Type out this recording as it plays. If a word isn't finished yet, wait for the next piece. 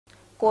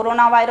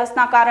Corona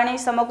વાયરસના કારણે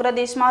સમગ્ર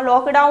દેશમાં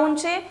લોકડાઉન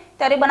છે,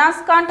 ત્યારે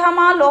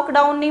બનાસકાંઠામાં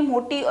લોકડાઉનની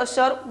મોટી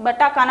અસર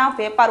બટાકાના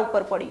વેપાર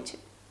ઉપર પડી છે,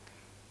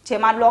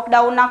 જેમાં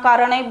લોકડાઉનના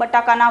કારણે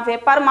બટાકાના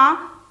વેપારમાં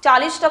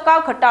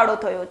 40% ઘટાડો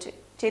થયો છે,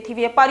 જેથી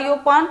વેપારીઓ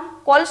પણ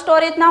કોલ્ડ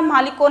સ્ટોરેજના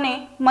માલિકોને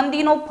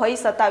મંદીનો ભય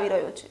સતાવી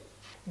રહ્યો છે।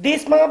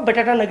 દેશમાં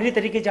બટાટા નગરી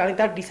તરીકે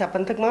જાણીતા ડીસા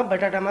પંથકમાં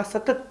બટાટામાં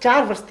સતત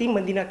 4 વર્ષથી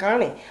મંદીના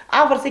કારણે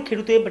આ વર્ષે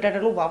ખેડૂતોએ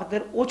બટાટાનું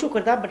વાવેતર ઓછું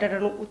કરતા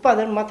બટાટાનું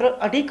ઉત્પાદન માત્ર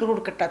 2.5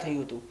 કરોડ કટ્ટા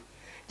થયું હતું,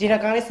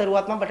 જેના કારણે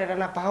શરૂઆતમાં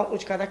બટાટાના ભાવ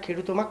ઉંચકાતા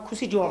ખેડૂતોમાં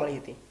ખુશી જોવા મળી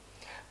હતી।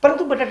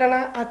 પરંતુ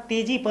બટાટાના આ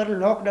તેજી પર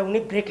લોકડાઉને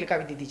બ્રેક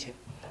લગાવી દીધી છે,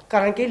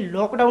 કારણ કે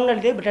લોકડાઉનના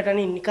લીધે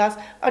બટાટાની નિકાસ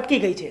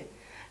અટકી ગઈ છે।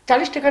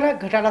 40%ના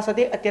ઘટાડા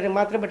સાથે અત્યારે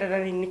માત્ર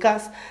બટાટાની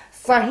નિકાસ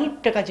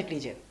 60%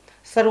 જેટલી છે।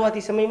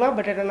 શરૂઆતી સમયમાં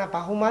બટાટાના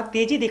ભાવમાં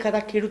તેજી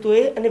દેખાતા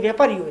ખેડૂતોએ અને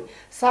વેપારીઓએ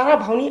સારા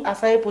ભાવની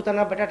આશાએ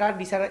પોતાના બટાટા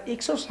ડીસાના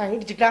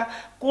 160 જેટલા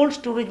કોલ્ડ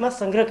સ્ટોરેજમાં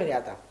સંગ્રહ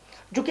કર્યા હતા।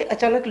 જોકે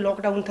અચાનક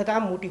લોકડાઉન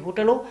થતાં મોટી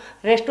હોટલો,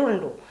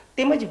 રેસ્ટોરન્ટો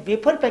તેમજ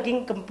વેફર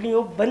પેકિંગ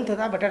કંપનીઓ બંધ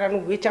થતાં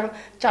બટાટાનું વેચાણ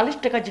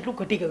 40% જેટલું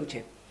ઘટી ગયું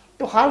છે।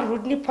 તો હાલ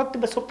રોજની ફક્ત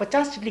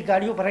 250 જેટલી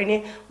ગાડીઓ ભરાઈને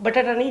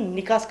બટાટાની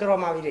નિકાસ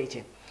કરવામાં આવી રહી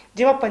છે,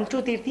 જેમાં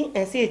 75 થી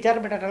 80 હજાર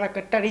બટાટાના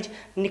કટ્ટાની જ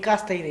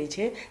નિકાસ થઈ રહી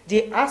છે,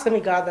 જે આ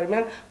સમયગાળા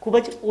દરમિયાન ખૂબ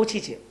જ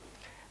ઓછી છે।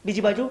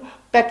 બીજી બાજુ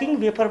પેકિંગ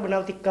વેફર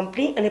બનાવતી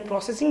કંપની અને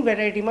પ્રોસેસિંગ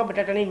વેરાયટીમાં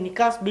બટાટાની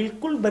નિકાસ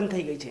બિલકુલ બંધ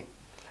થઈ ગઈ છે,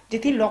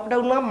 જેથી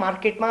લોકડાઉનમાં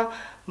માર્કેટમાં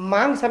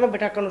માંગ સામે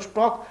બટાકાનો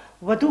સ્ટોક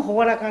વધુ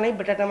હોવાના કારણે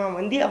બટાટામાં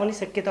મંદી આવવાની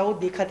શક્યતાઓ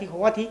દેખાતી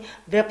હોવાથી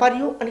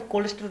વેપારીઓ અને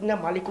કોલ્ડ સ્ટોરેજના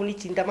માલિકોની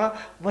ચિંતામાં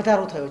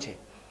વધારો થયો છે।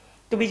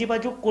 તો બીજી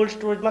બાજુ કોલ્ડ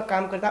સ્ટોરેજમાં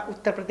કામ કરતા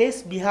ઉત્તર પ્રદેશ,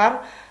 બિહાર,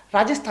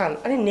 રાજસ્થાન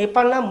અને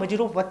નેપાળના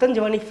મજૂરો વતન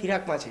જવાની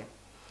ફિરાકમાં છે,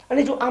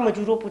 અને જો આ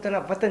મજૂરો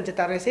પોતાના વતન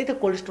જતા રહેશે તો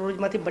કોલ્ડ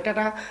સ્ટોરેજમાંથી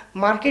બટાટા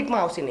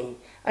માર્કેટમાં આવશે નહીં,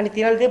 અને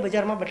તેના લીધે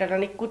બજારમાં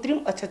બટાટાની કૃત્રિમ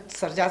અછત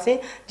સર્જાશે,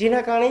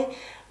 જેના કારણે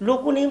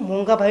લોકોને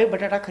મોંઘા ભાવે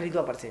બટાટા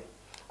ખરીદવા પડશે।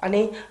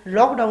 અને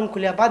લોકડાઉન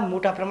ખુલ્યા બાદ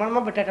મોટા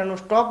પ્રમાણમાં બટાટાનો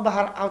સ્ટોક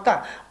બહાર આવતા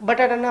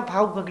બટાટાના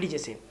ભાવ ગગડી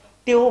જશે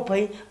તેવો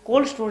ભય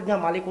કોલ્ડ સ્ટોરેજના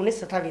માલિકોને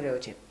સતાવી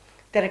રહ્યો છે।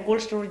 ત્યારે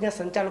કોલ્ડ સ્ટોરેજના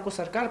સંચાલકો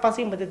સરકાર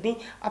પાસે મદદની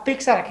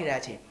અપેક્ષા રાખી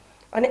રહ્યા છે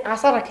અને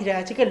આશા રાખી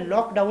રહ્યા છે કે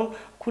લોકડાઉન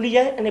ખુલી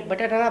જાય અને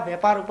બટાટાના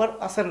વેપાર ઉપર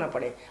અસર ન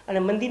પડે અને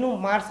મંદીનું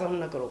માર સહન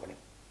ન કરવો પડે।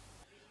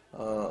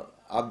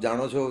 આપ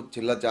જાણો છો,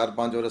 છેલ્લા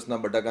 4-5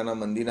 વર્ષના બટાકાના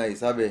મંદીના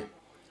હિસાબે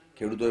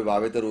ખેડૂતોએ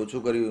વાવેતર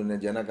ઓછું કર્યું, અને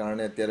જેના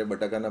કારણે અત્યારે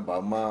બટાકાના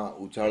ભાવમાં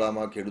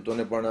ઉછાળામાં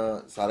ખેડૂતોને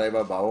પણ સારા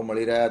એવા ભાવો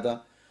મળી રહ્યા હતા,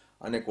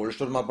 અને કોલ્ડ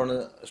સ્ટોરમાં પણ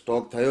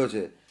સ્ટોક થયો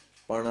છે।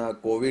 પણ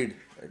કોવિડ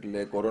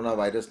એટલે કોરોના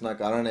વાયરસના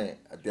કારણે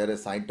અત્યારે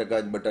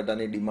 60% જ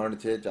બટાટાની ડિમાન્ડ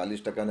છે,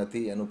 40%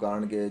 નથી। એનું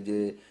કારણ કે જે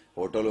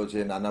હોટલો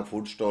છે, નાના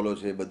ફૂડ સ્ટોલો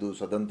છે, બધું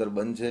સદંતર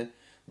બંધ છે।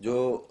 જો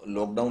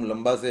લોકડાઉન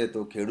લંબાશે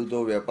તો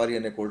ખેડૂતો, વેપારી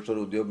અને કોલ્ડ સ્ટોર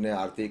ઉદ્યોગને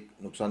આર્થિક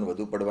નુકસાન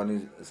વધુ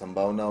પડવાની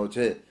સંભાવનાઓ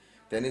છે।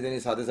 તેની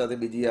સાથે સાથે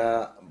બીજી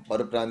આ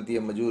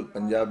પરપ્રાંતીય મજૂર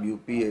પંજાબ,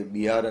 યુપી,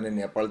 બિહાર અને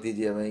નેપાળથી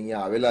જે હવે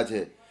અહીંયા આવેલા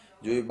છે,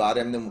 જો એ બહાર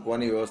એમને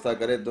મૂકવાની વ્યવસ્થા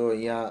કરે તો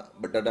અહીંયા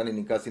બટાટાની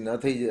નિકાસી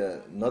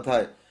ન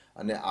થાય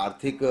અને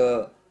આર્થિક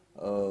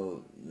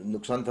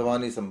નુકસાન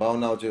થવાની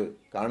સંભાવનાઓ છે,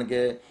 કારણ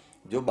કે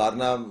જો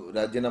બહારના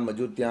રાજ્યના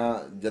મજૂર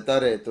ત્યાં જતા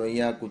રહે તો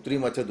અહીંયા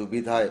કૃત્રિમ અછત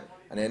ઊભી થાય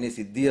અને એની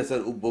સીધી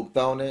અસર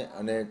ઉપભોક્તાઓને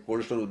અને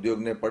કોલ્ડ સ્ટોર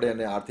ઉદ્યોગને પડે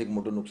અને આર્થિક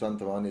મોટું નુકસાન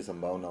થવાની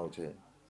સંભાવનાઓ છે।